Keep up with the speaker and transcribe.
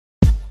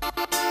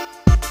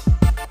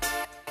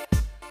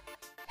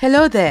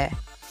Hello there.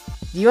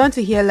 Do you want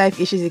to hear life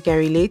issues you can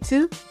relate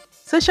to?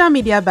 Social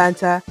media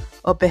banter,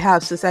 or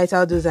perhaps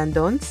societal do's and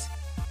don'ts?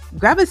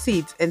 Grab a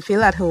seat and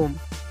feel at home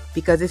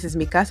because this is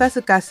Mikasa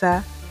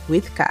Sukasa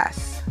with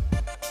Cass.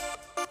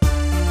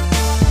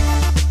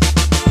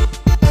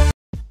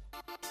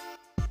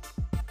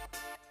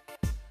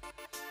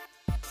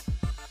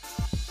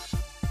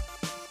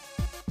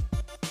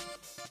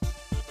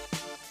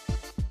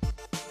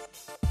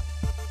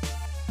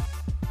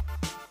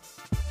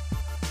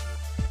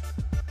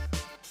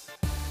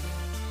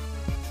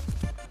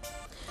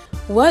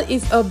 What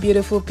is up,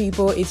 beautiful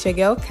people? It's your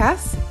girl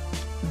Cass,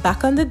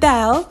 back on the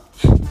dial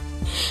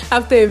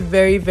after a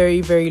very,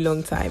 very, very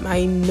long time.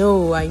 I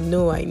know.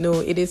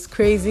 It is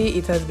crazy.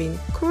 It has been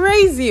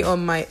crazy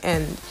on my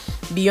end.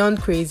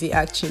 Beyond crazy,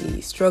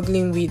 actually.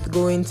 Struggling with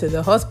going to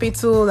the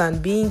hospital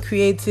and being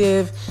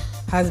creative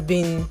has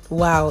been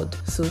wild,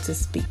 so to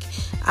speak.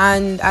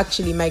 And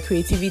actually, my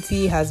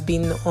creativity has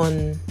been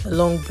on a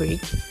long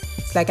break.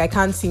 It's like I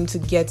can't seem to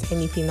get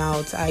anything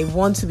out. I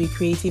want to be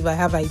creative. I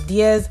have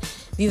ideas.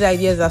 These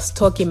ideas are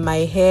stuck in my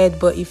head,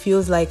 but it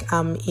feels like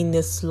I'm in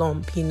a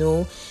slump,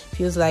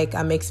 feels like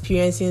I'm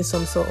experiencing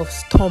some sort of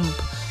stump.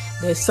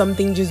 There's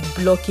something just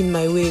blocking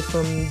my way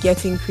from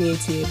getting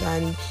creative,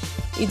 and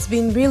it's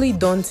been really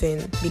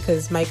daunting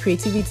because my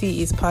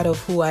creativity is part of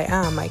who I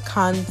am. I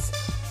can't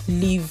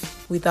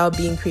live without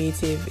being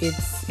creative.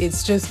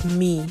 It's just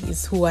me.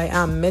 It's who I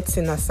am,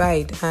 medicine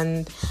aside.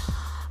 And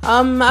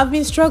I've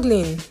been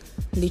struggling,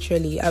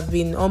 literally. I've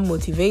been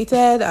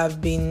unmotivated.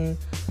 I've been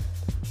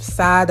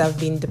sad, I've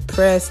been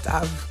depressed,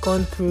 I've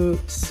gone through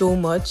so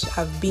much.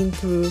 I've been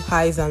through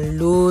highs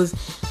and lows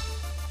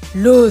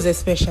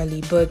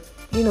especially, but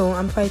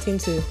I'm fighting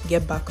to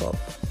get back up.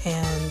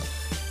 And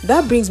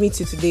that brings me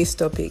to today's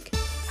topic: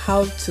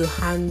 how to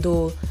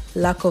handle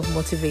lack of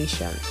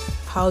motivation.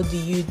 How do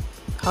you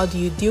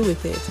deal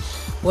with it?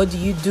 What do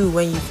you do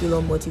when you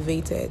feel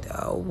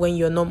unmotivated? When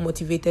you're not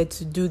motivated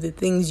to do the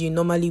things you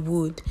normally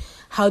would?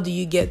 How do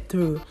you get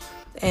through?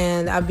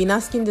 And I've been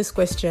asking this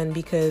question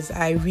because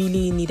I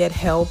really needed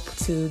help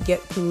to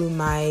get through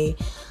my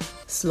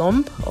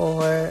slump,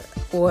 or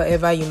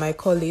whatever you might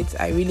call it.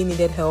 I really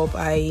needed help.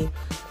 I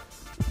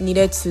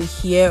needed to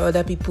hear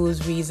other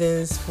people's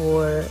reasons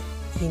for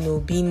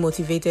being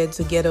motivated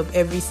to get up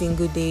every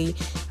single day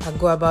and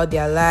go about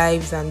their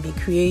lives and be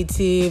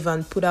creative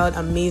and put out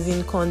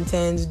amazing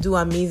content, do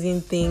amazing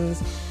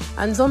things.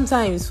 And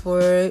sometimes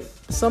for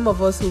some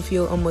of us who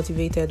feel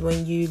unmotivated,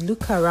 when you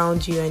look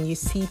around you and you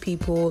see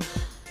people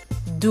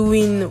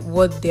doing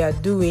what they are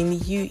doing,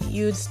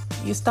 you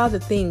start to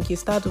think, you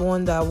start to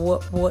wonder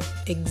what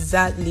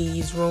exactly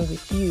is wrong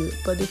with you.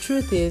 But the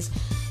truth is,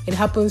 it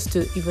happens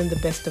to even the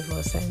best of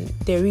us, and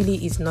there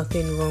really is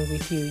nothing wrong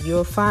with you.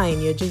 You're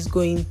fine. You're just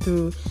going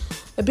through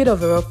a bit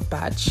of a rough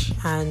patch,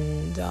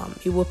 and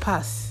it will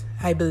pass.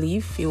 I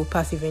believe it will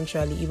pass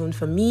eventually, even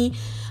for me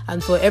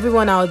and for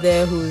everyone out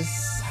there who's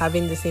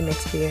having the same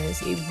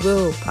experience. It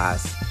will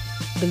pass.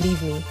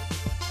 Believe me.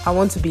 I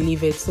want to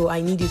believe it, so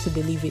I need you to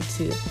believe it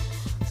too.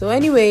 So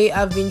anyway,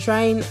 I've been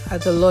trying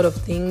at a lot of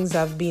things.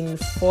 I've been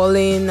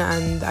falling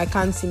and I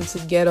can't seem to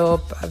get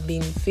up. I've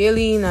been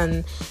failing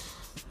and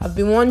I've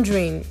been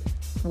wondering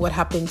what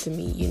happened to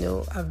me.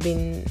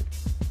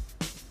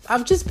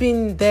 I've just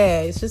been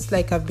there. It's just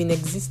like I've been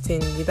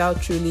existing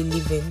without truly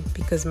living,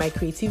 because my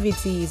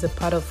creativity is a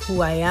part of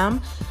who I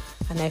am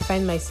and I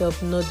find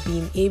myself not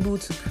being able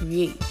to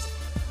create.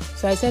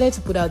 So I decided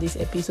to put out this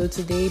episode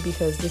today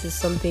because this is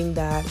something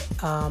that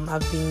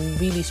I've been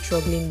really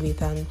struggling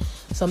with, and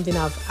something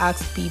I've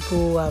asked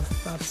people, I've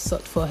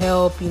sought for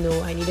help.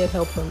 I needed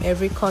help from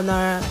every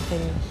corner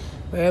and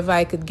wherever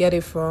I could get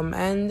it from.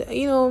 And,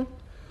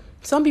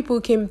 some people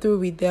came through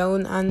with their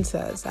own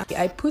answers.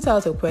 I put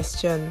out a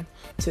question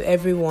to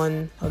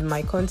everyone on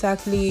my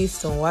contact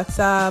list, on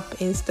WhatsApp,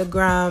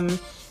 Instagram,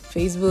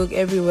 Facebook,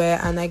 everywhere,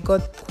 and I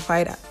got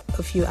quite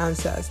a few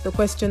answers. The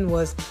question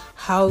was,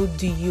 how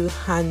do you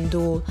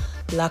handle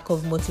lack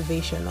of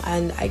motivation?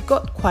 And I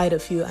got quite a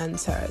few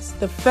answers.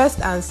 The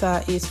first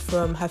answer is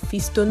from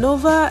Hafisto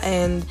Nova,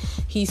 and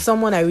he's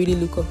someone I really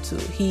look up to.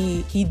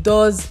 He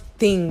does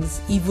things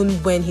even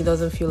when he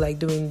doesn't feel like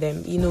doing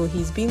them.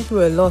 He's been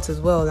through a lot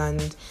as well,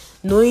 and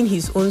knowing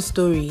his own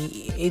story,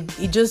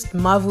 it just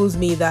marvels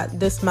me that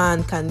this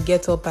man can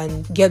get up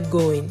and get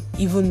going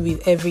even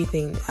with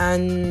everything.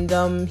 And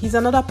he's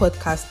another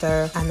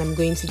podcaster, and I'm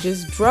going to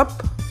just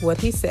drop what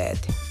he said.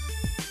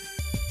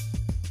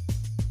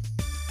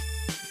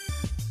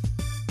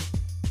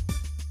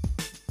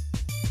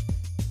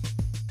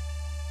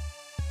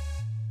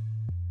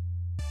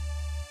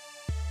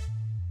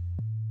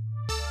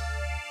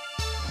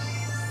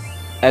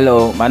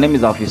 Hello, my name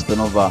is Hafisto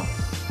Nova.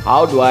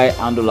 How do I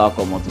handle lack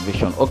of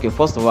motivation? Okay,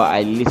 first of all,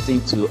 I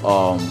listened to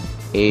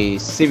a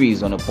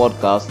series on a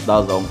podcast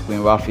that's on Queen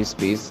Rafi's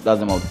Space. That's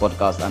the name of the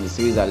podcast, and the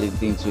series I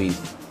listened to is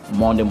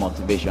Monday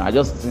Motivation. I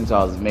just listen to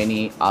as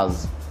many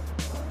as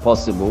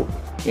possible.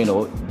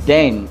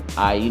 Then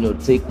I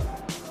take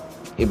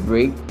a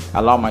break,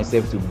 allow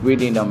myself to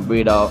breathe in and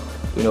breathe out,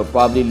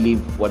 probably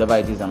leave whatever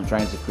it is I'm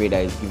trying to create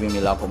that is giving me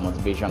lack of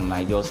motivation, and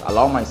I just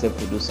allow myself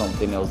to do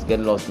something else, get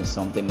lost in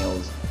something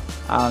else,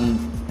 and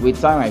with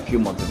time I feel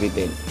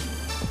motivated.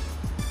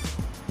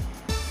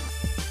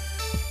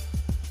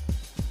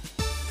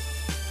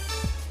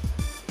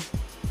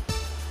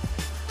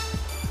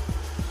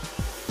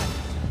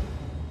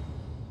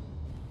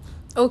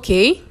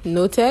 Okay,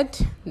 noted.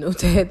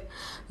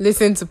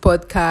 Listen to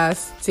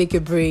podcasts, take a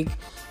break.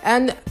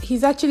 And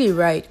he's actually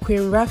right.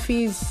 Queen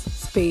Rafi's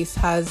space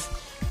has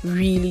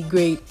really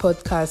great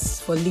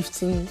podcasts for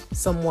lifting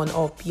someone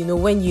up.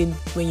 When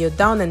you're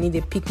down and need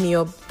a pick me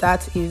up,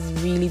 that is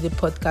really the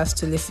podcast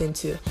to listen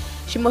to.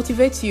 She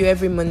motivates you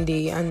every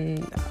Monday, and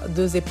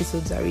those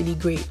episodes are really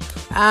great.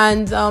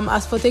 And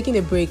as for taking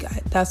a break,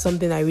 that's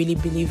something I really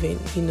believe in.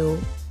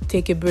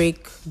 Take a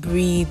break,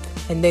 breathe,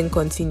 and then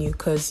continue,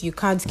 because you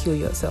can't kill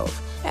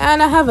yourself.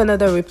 And I have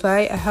another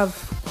reply. I have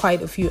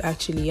quite a few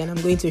actually, and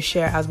I'm going to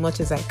share as much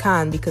as I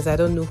can because I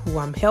don't know who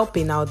I'm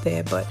helping out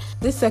there. But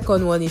this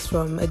second one is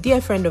from a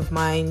dear friend of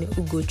mine,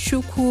 Ugo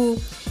Chuku,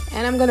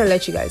 and I'm gonna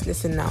let you guys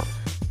listen now.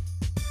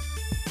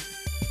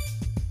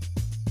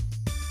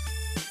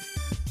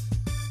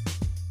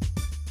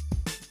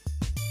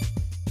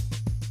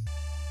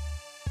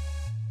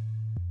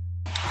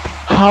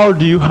 How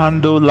do you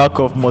handle lack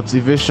of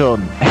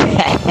motivation?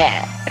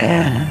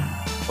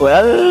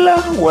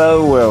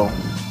 Well.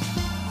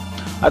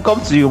 I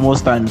come to you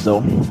most times though.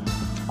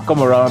 I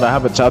come around, I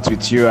have a chat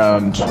with you,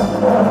 and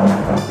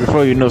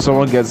before you know,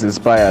 someone gets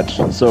inspired.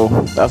 So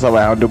that's how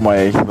I handle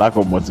my lack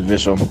of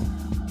motivation.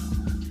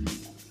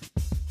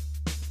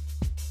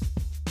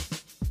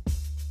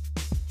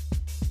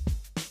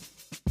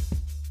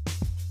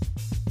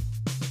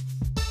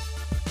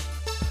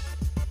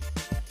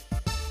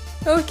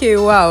 Okay,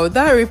 wow,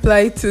 that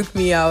reply took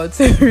me out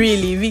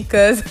really,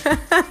 because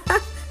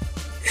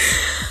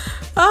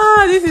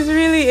this is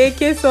really a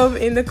case of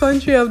in the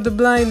country of the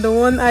blind, the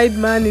one-eyed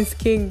man is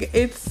king.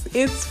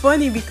 It's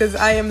funny because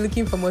I am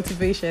looking for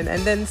motivation,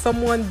 and then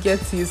someone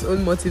gets his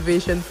own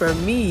motivation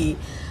from me.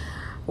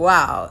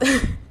 Wow.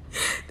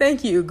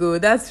 Thank you, Ugo.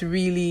 That's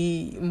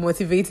really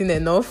motivating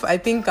enough. I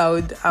think I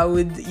would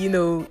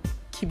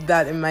keep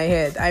that in my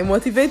head. I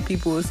motivate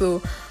people,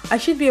 so I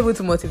should be able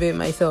to motivate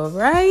myself,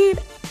 right?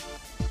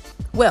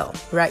 Well,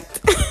 right.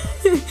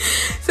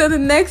 So the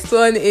next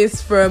one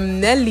is from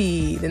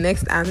Nelly, the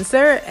next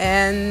answer,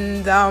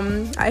 and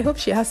I hope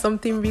she has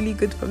something really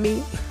good for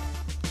me.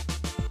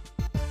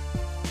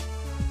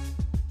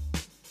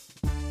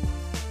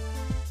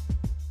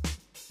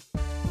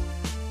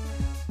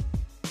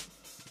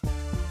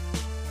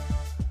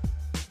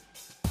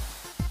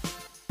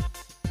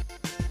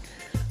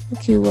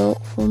 Okay, well,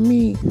 for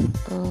me,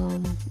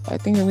 I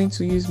think I'm going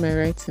to use my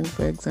writing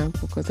for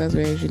example, because that's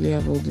where I usually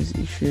have all these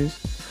issues.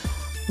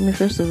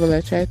 First of all,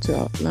 I try to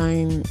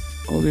outline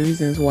all the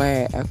reasons why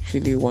I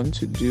actually want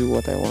to do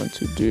what I want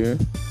to do.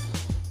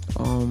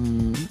 I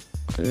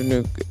don't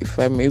know if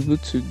I'm able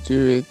to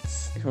do it,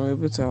 if I'm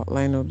able to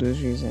outline all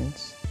those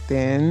reasons,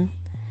 then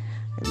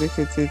I look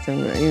at it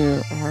and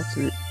I have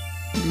to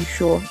be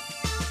sure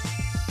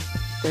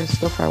there's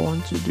stuff I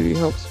want to do. It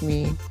helps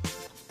me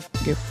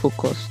get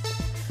focused.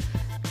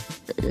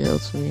 It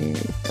helps me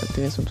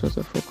attain some sort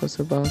of focus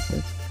about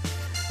it.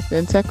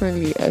 Then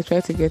secondly, I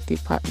try to get a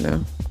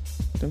partner,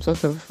 some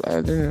sort of,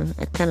 I don't know,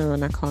 a kind of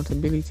an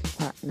accountability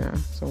partner,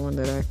 someone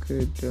that I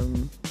could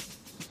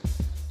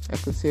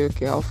say,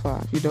 okay, how far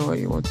have you done what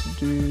you want to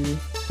do?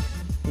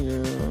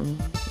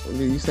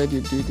 You said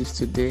you'd do this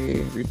today,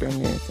 have you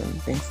done it,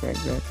 and things like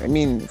that.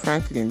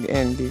 Frankly, in the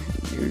end,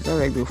 it's not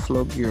like they'll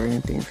flog you or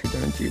anything if you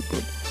don't do it,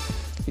 but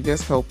it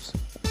just helps to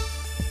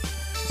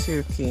say,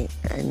 okay,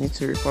 I need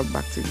to report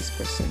back to this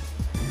person.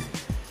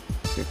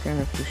 So it kind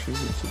of pushes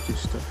you to do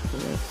stuff. So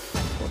that's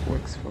what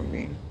works for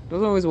me.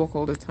 Doesn't always work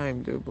all the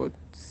time though, but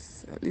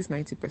at least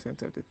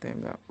 90% of the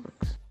time that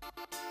works.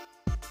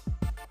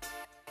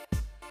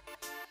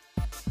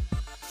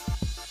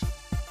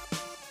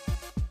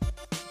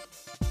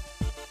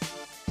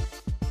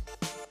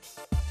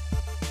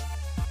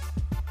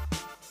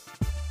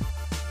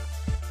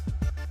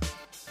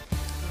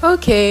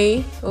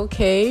 Okay.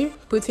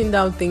 Putting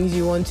down things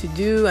you want to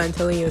do and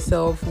telling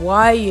yourself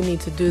why you need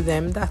to do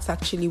them, that's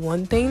actually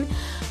one thing.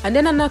 And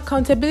then an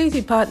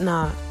accountability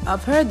partner.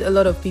 I've heard a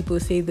lot of people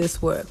say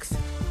this works.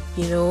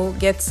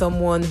 Get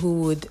someone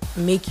who would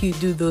make you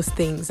do those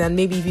things. And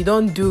maybe if you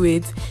don't do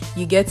it,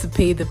 you get to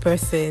pay the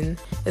person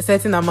a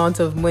certain amount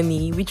of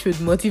money, which would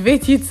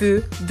motivate you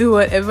to do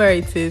whatever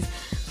it is.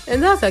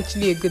 And that's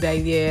actually a good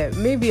idea.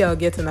 Maybe I'll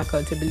get an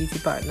accountability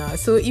partner.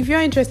 So if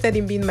you're interested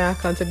in being my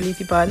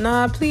accountability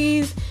partner,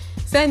 please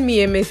send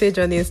me a message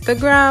on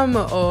Instagram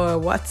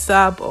or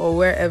WhatsApp or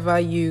wherever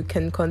you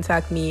can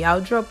contact me.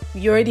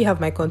 You already have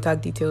my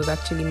contact details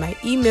actually. My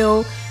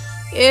email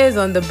is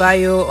on the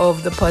bio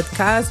of the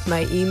podcast,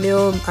 my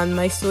email and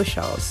my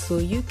socials. So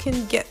you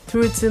can get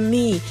through to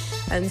me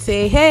and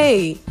say,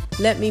 hey,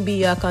 let me be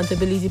your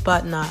accountability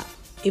partner.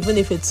 Even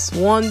if it's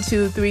 1,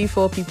 2, 3,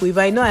 4 people, if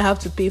I know I have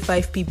to pay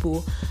 5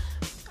 people,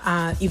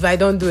 if I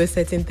don't do a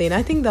certain thing.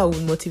 I think that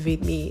would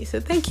motivate me. So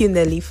thank you,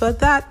 Nelly, for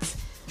that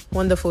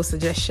wonderful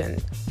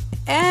suggestion.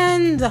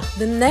 And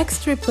the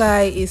next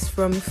reply is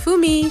from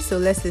Fumi. So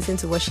let's listen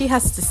to what she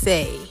has to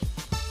say.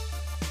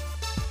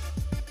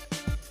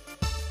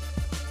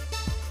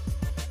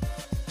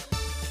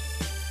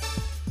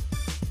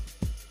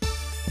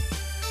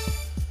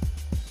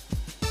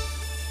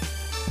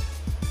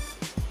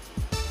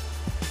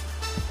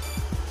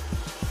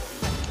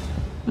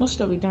 Most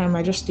of the time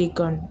I just think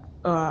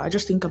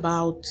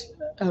about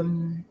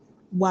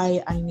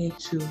why I need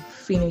to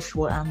finish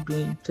what I'm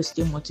doing to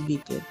stay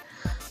motivated.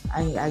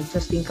 I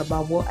just think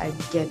about what I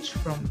get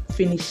from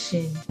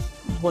finishing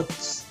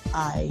what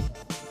I'm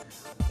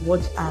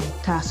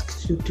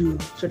tasked to do.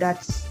 So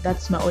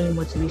that's my only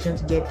motivation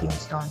to get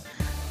things done.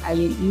 I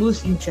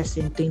lose interest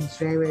in things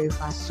very, very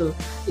fast. So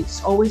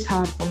it's always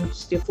hard for me to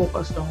stay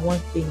focused on one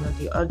thing or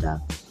the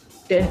other.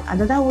 Then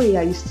another way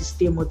I used to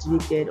stay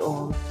motivated,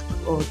 or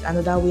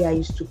another way I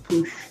used to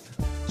push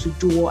to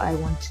do what I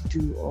want to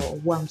do or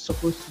what I'm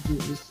supposed to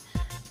do, is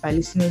by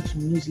listening to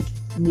music.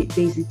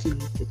 Basically,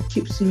 it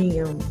keeps me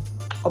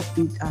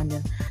upbeat, and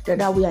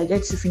that way I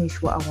get to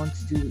finish what I want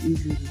to do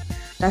easily.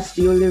 That's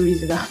the only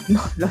reason I'm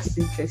not lost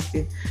interest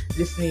in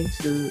listening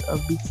to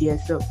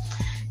BTS. So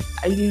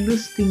I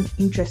lose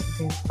interest in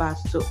things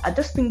fast. So I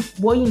just think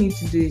what you need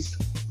to do is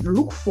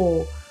look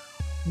for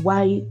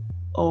why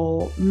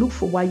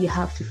you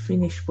have to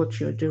finish what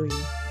you're doing.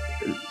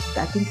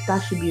 I think that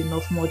should be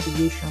enough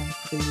motivation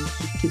for you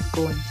to keep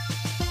going.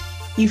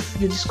 If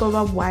you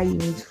discover why you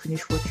need to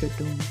finish what you're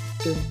doing,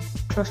 then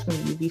trust me,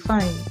 you'll be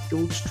fine.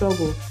 You'll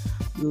struggle.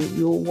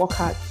 You'll work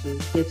hard to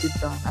get it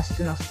done as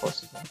soon as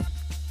possible.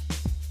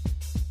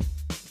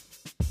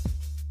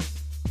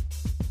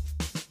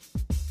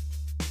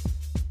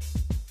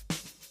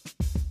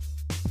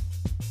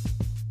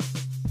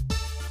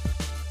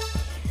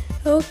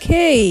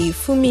 Okay,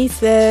 Fumi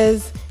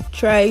says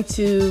try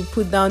to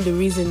put down the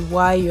reason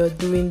why you're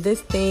doing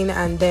this thing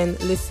and then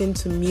listen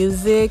to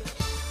music.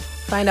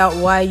 Find out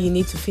why you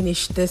need to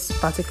finish this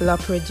particular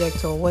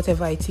project or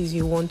whatever it is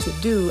you want to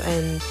do,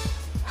 and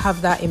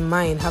have that in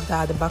mind, have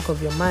that at the back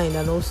of your mind,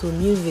 and also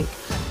music.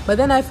 But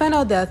then I find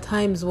out there are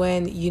times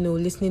when,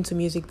 listening to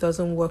music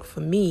doesn't work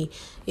for me.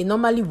 It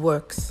normally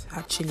works,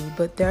 actually,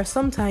 but there are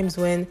some times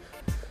when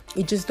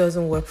it just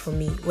doesn't work for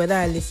me. Whether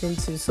I listen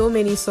to so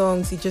many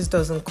songs, it just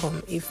doesn't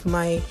come. If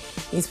my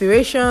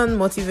inspiration,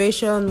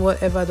 motivation,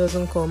 whatever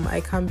doesn't come, I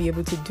can't be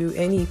able to do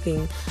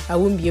anything. I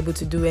wouldn't be able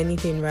to do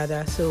anything,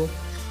 rather. So,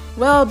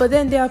 but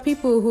then there are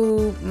people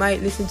who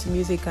might listen to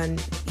music and,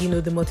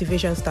 the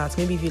motivation starts.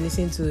 Maybe if you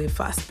listen to a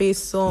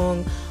fast-paced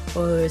song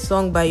or a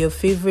song by your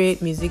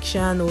favorite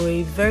musician or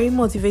a very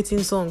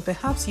motivating song,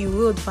 perhaps you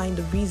would find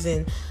a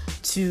reason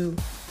to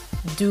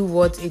do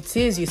what it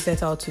is you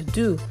set out to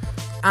do.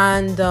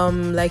 And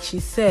like she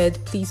said,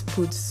 please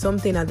put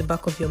something at the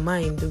back of your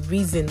mind, the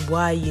reason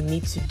why you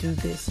need to do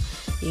this.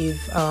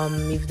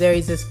 If there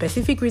is a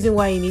specific reason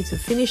why you need to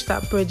finish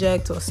that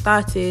project or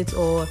start it,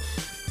 or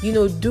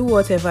do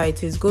whatever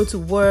it is, go to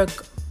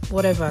work,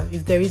 whatever.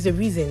 If there is a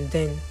reason,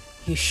 then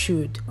you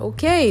should.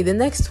 Okay, the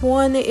next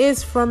one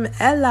is from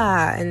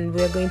Ella, and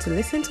we're going to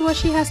listen to what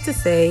she has to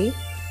say.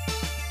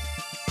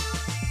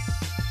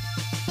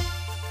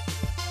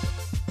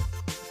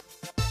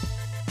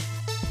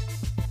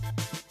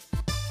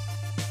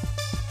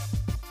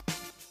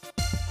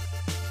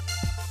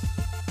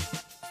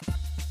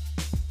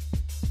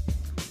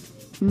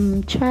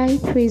 Try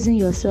praising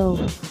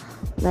yourself.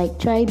 Like,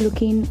 try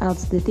looking at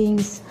the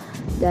things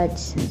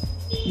that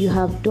you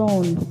have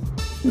done,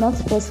 not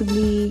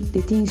possibly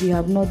the things you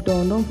have not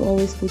done. Don't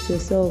always put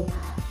yourself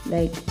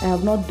like, I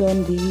have not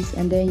done this,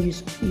 and then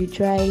you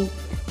try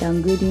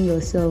downgrading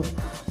yourself.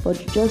 But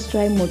just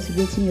try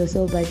motivating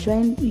yourself by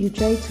you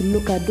try to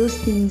look at those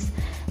things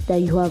that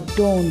you have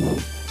done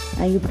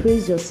and you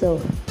praise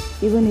yourself.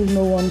 Even if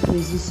no one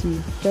praises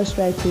you, just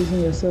try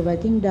praising yourself. I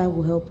think that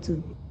will help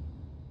too.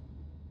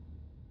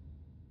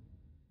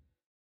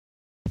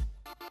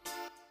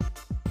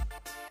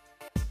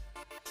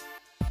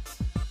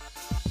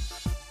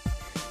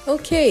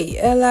 Okay,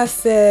 Ella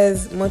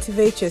says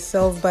motivate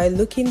yourself by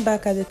looking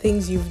back at the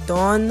things you've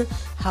done,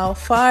 how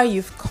far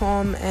you've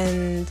come,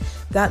 and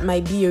that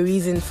might be a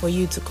reason for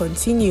you to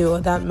continue, or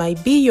that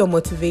might be your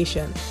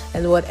motivation.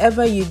 And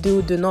whatever you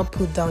do, do not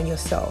put down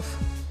yourself.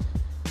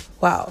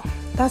 Wow,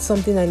 that's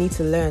something I need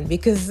to learn,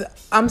 because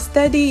I'm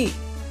steady,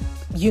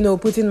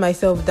 putting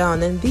myself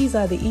down, and these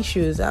are the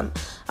issues.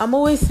 I'm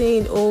always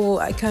saying,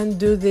 I can't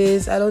do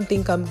this, I don't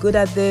think I'm good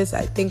at this,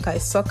 I think I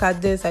suck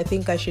at this, I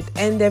think I should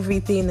end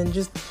everything and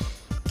just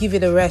give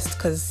it a rest,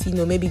 because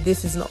maybe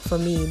this is not for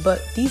me.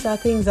 But these are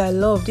things I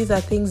love, these are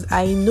things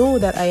I know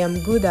that I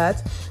am good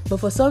at, but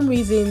for some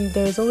reason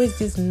there's always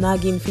this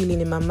nagging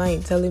feeling in my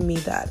mind telling me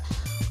that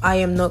I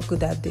am not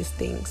good at these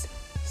things.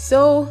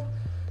 So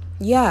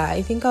yeah,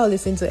 I think I'll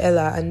listen to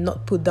Ella and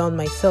not put down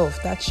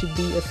myself. That should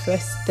be a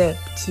first step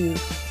to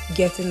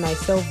getting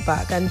myself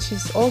back. And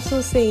she's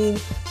also saying,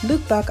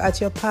 look back at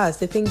your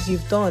past, the things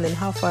you've done and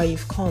how far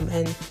you've come,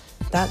 and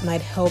that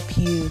might help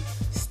you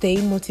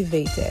stay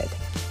motivated.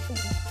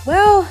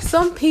 Well,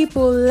 some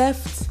people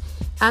left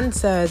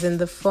answers in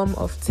the form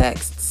of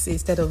texts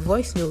instead of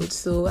voice notes,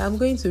 so I'm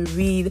going to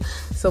read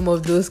some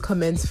of those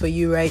comments for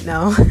you right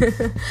now.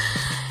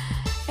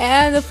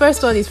 And the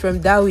first one is from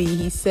Dawi.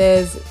 He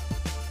says,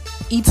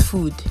 eat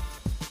food,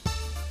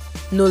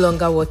 no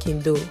longer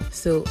working though.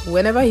 So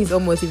whenever he's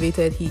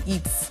unmotivated, he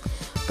eats,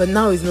 but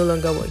now he's no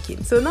longer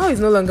working. So now he's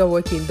no longer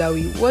working,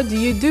 Dawi. What do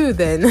you do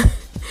then?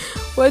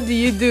 What do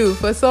you do?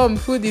 For some,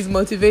 food is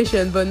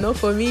motivation, but not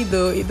for me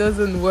though. It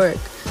doesn't work.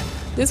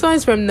 This one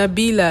is from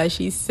Nabila.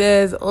 She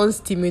says,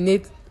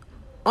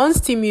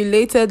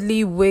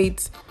 unstimulatedly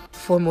wait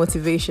for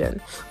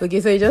motivation.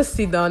 Okay, so you just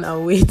sit down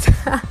and wait.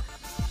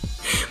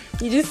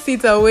 You just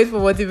sit and wait for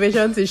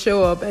motivation to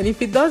show up. And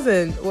if it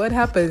doesn't, what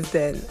happens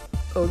then?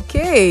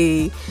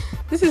 Okay.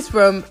 This is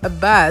from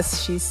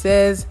Abbas. She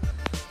says,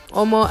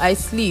 Omo, I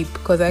sleep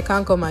because I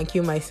can't come and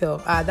kill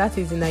myself. That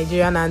is the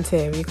Nigerian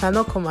anthem. You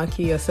cannot come and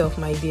kill yourself,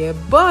 my dear.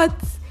 But,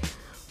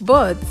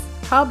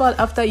 how about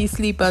after you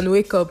sleep and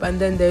wake up and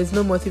then there's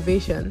no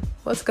motivation?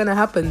 What's going to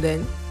happen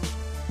then?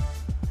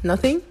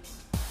 Nothing?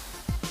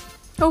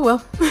 Oh,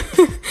 well.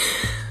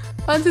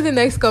 On to the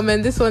next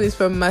comment. This one is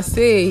from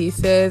Masay. He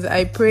says,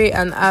 I pray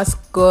and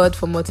ask God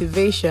for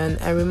motivation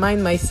and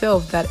remind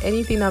myself that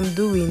anything I'm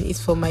doing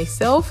is for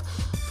myself,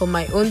 for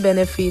my own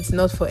benefits,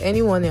 not for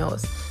anyone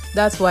else.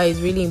 That's why it's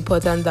really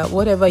important that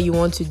whatever you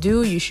want to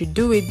do, you should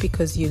do it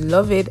because you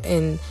love it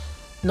and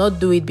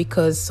not do it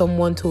because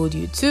someone told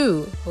you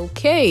to.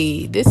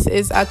 Okay, this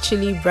is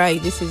actually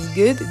right. This is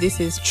good. This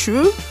is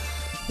true.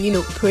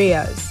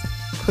 Prayers.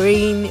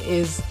 Praying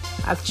is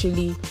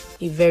actually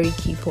a very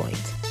key point.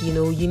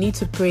 You need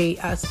to pray,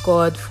 ask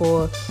God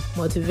for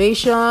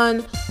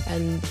motivation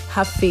and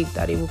have faith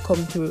that it will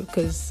come through.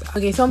 Because,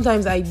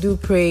 sometimes I do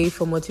pray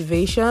for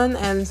motivation,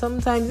 and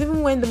sometimes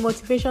even when the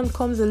motivation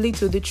comes a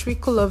little, the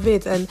trickle of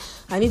it, and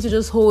I need to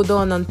just hold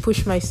on and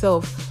push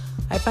myself,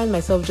 I find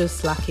myself just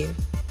slacking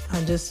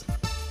and just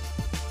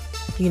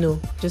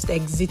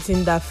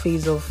exiting that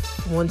phase of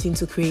wanting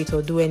to create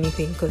or do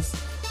anything because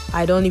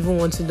I don't even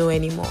want to know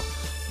anymore.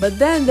 But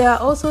then there are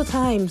also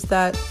times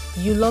that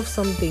you love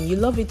something, you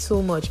love it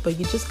so much, but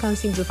you just can't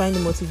seem to find the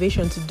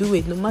motivation to do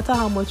it, no matter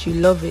how much you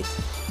love it.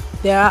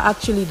 There are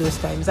actually those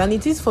times, and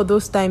it is for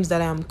those times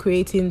that I'm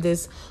creating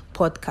this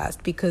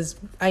podcast, because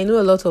I know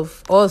a lot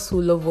of us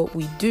who love what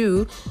we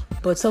do,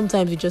 but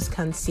sometimes we just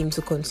can't seem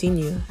to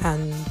continue,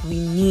 and we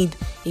need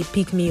a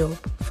pick-me-up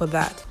for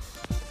that.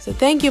 So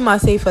thank you,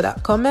 Marseille, for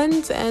that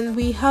comment. And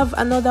we have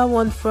another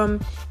one from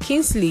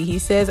Kingsley. He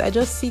says, I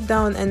just sit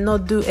down and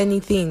not do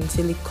anything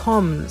till it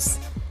comes.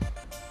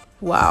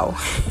 Wow.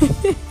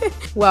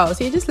 Wow.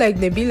 So you're just like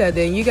Nabila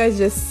then. You guys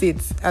just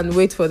sit and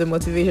wait for the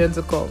motivation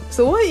to come.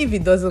 So what if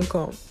it doesn't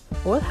come?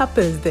 What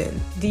happens then?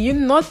 Do you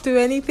not do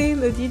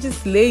anything? Or do you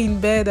just lay in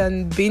bed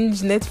and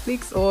binge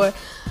Netflix? Or,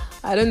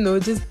 I don't know,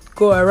 just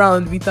go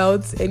around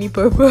without any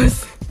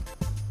purpose?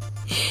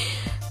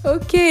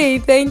 Okay,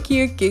 thank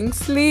you,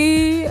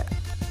 Kingsley.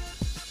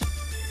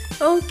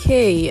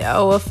 Okay,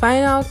 our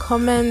final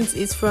comment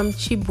is from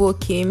Chibo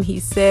Kim. He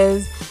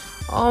says,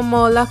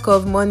 more lack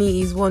of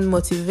money is one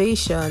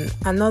motivation.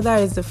 Another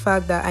is the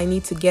fact that I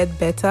need to get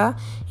better,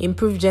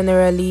 improve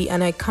generally,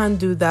 and I can't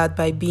do that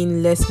by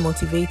being less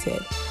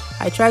motivated.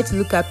 I try to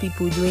look at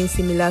people doing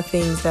similar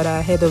things that are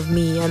ahead of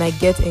me, and I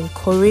get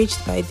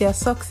encouraged by their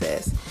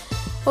success.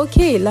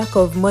 Okay, lack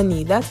of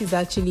money, that is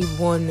actually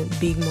one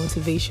big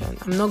motivation.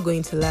 I'm not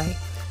going to lie.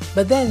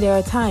 But then there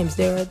are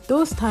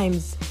those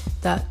times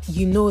that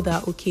you know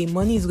that, okay,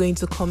 money is going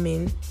to come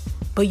in,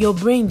 but your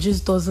brain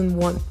just doesn't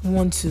want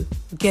to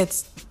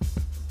get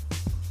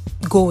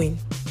going,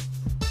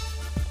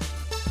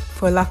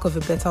 for lack of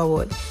a better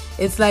word.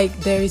 It's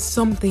like there is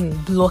something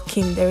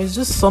blocking, there is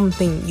just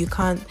something you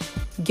can't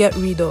get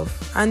rid of.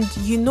 And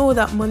you know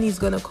that money is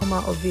going to come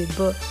out of it,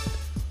 but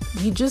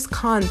you just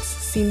can't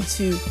seem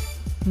to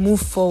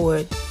move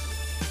forward,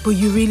 but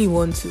you really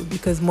want to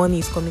because money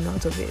is coming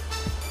out of it.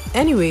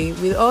 Anyway,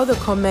 with all the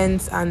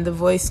comments and the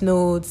voice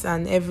notes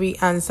and every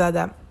answer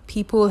that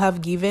people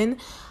have given,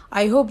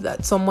 I hope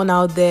that someone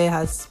out there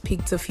has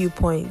picked a few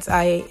points.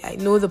 I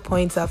know the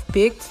points I've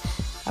picked.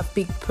 I've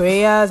picked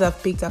prayers,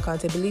 I've picked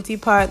accountability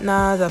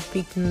partners, I've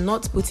picked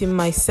not putting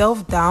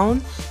myself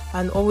down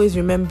and always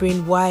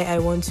remembering why I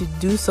want to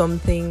do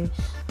something,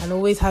 and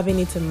always having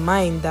it in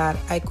mind that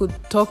I could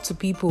talk to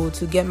people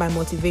to get my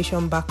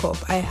motivation back up.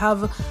 I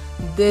have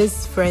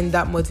this friend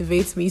that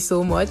motivates me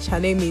so much. Her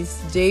name is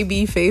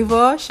JB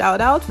Favor. Shout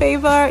out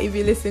Favor if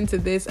you listen to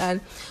this. And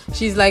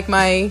she's like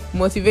my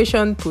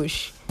motivation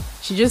push.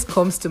 She just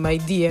comes to my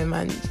DM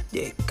and,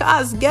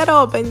 Cass, get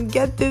up and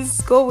get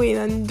this going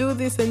and do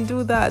this and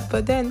do that.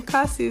 But then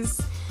Cass is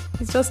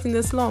just in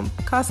the slump.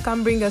 Cass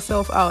can't bring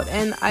herself out.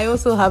 And I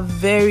also have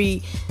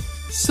very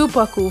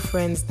super cool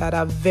friends that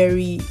are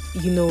very,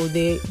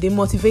 they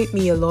motivate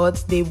me a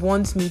lot. They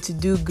want me to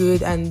do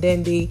good, and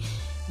then they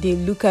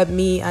look at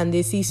me and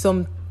they see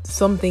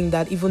something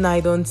that even I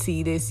don't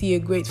see. They see a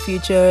great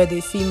future. They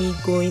see me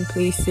going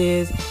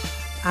places.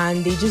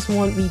 and they just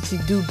want me to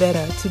do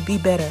better, to be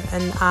better.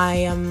 And I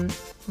am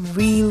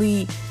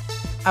really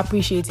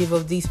appreciative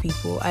of these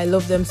people. I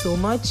love them so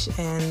much,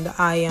 and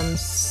I am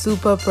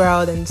super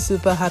proud and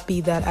super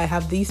happy that I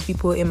have these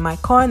people in my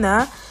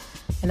corner,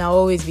 and I'll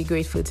always be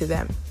grateful to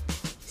them.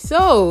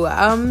 So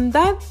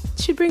that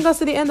should bring us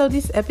to the end of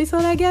this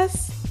episode, I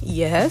guess.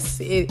 Yes,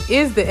 it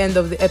is the end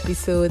of the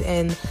episode,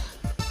 and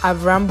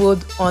I've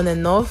rambled on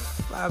and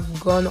off. I've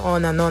gone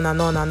on and on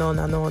and on and on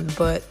and on,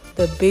 but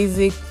the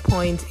basic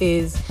point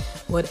is,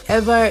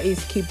 whatever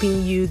is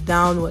keeping you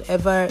down,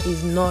 whatever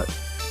is not,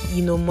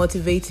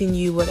 motivating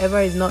you, whatever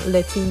is not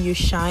letting you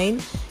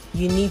shine,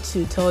 you need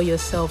to tell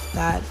yourself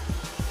that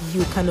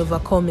you can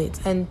overcome it.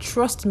 And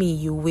trust me,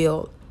 you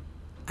will.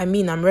 I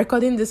mean, I'm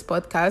recording this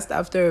podcast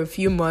after a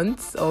few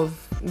months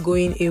of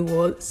going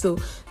AWOL, so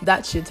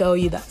that should tell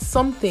you that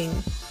something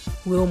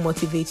will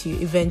motivate you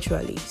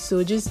eventually.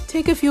 So just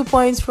take a few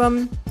points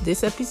from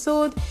this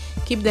episode,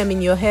 keep them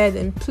in your head,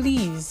 and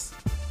please,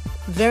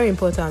 very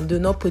important, do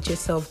not put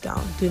yourself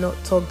down. Do not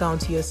talk down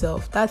to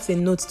yourself. That's a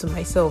note to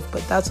myself,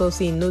 but that's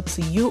also a note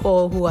to you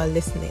all who are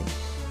listening.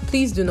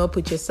 Please do not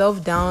put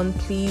yourself down.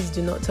 Please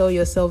do not tell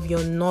yourself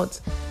you're not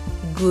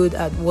good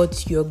at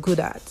what you're good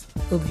at,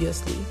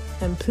 obviously.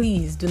 And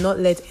please do not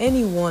let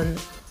anyone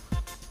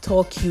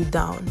talk you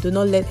down. Do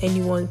not let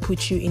anyone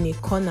put you in a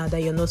corner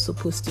that you're not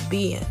supposed to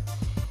be in.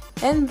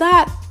 And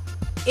that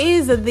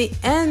is the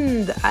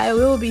end. I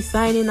will be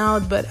signing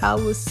out, but I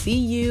will see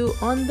you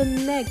on the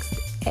next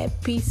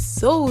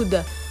episode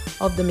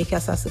of the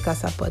Mikasa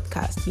Sukasa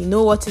podcast. You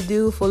know what to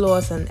do. Follow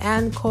us on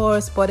Anchor,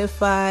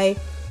 Spotify,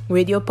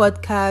 Radio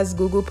Podcasts,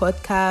 Google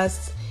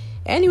Podcasts,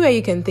 anywhere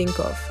you can think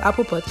of.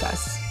 Apple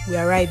Podcasts. We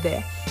are right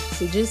there.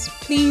 So just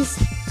please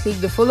click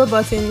the follow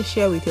button,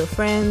 share with your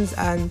friends,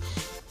 and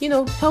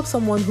help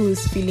someone who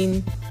is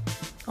feeling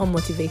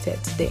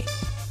unmotivated today.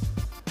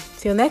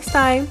 Till next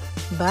time,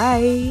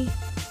 bye.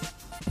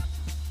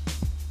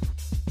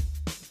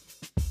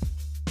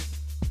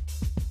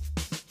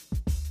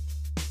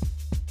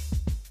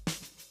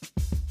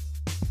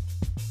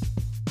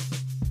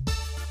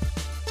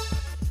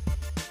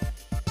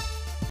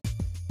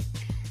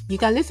 You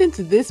can listen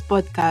to this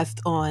podcast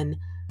on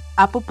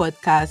Apple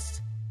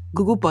Podcasts,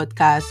 Google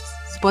Podcasts,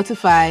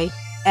 Spotify,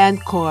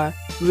 Anchor,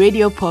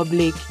 Radio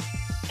Public,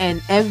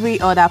 and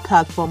every other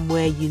platform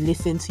where you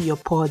listen to your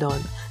pod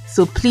on.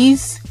 So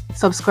please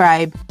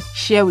subscribe,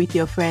 share with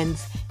your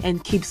friends,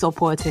 and keep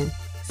supporting.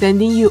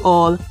 Sending you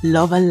all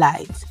love and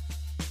light.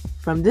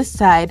 From this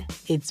side,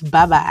 it's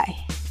bye-bye.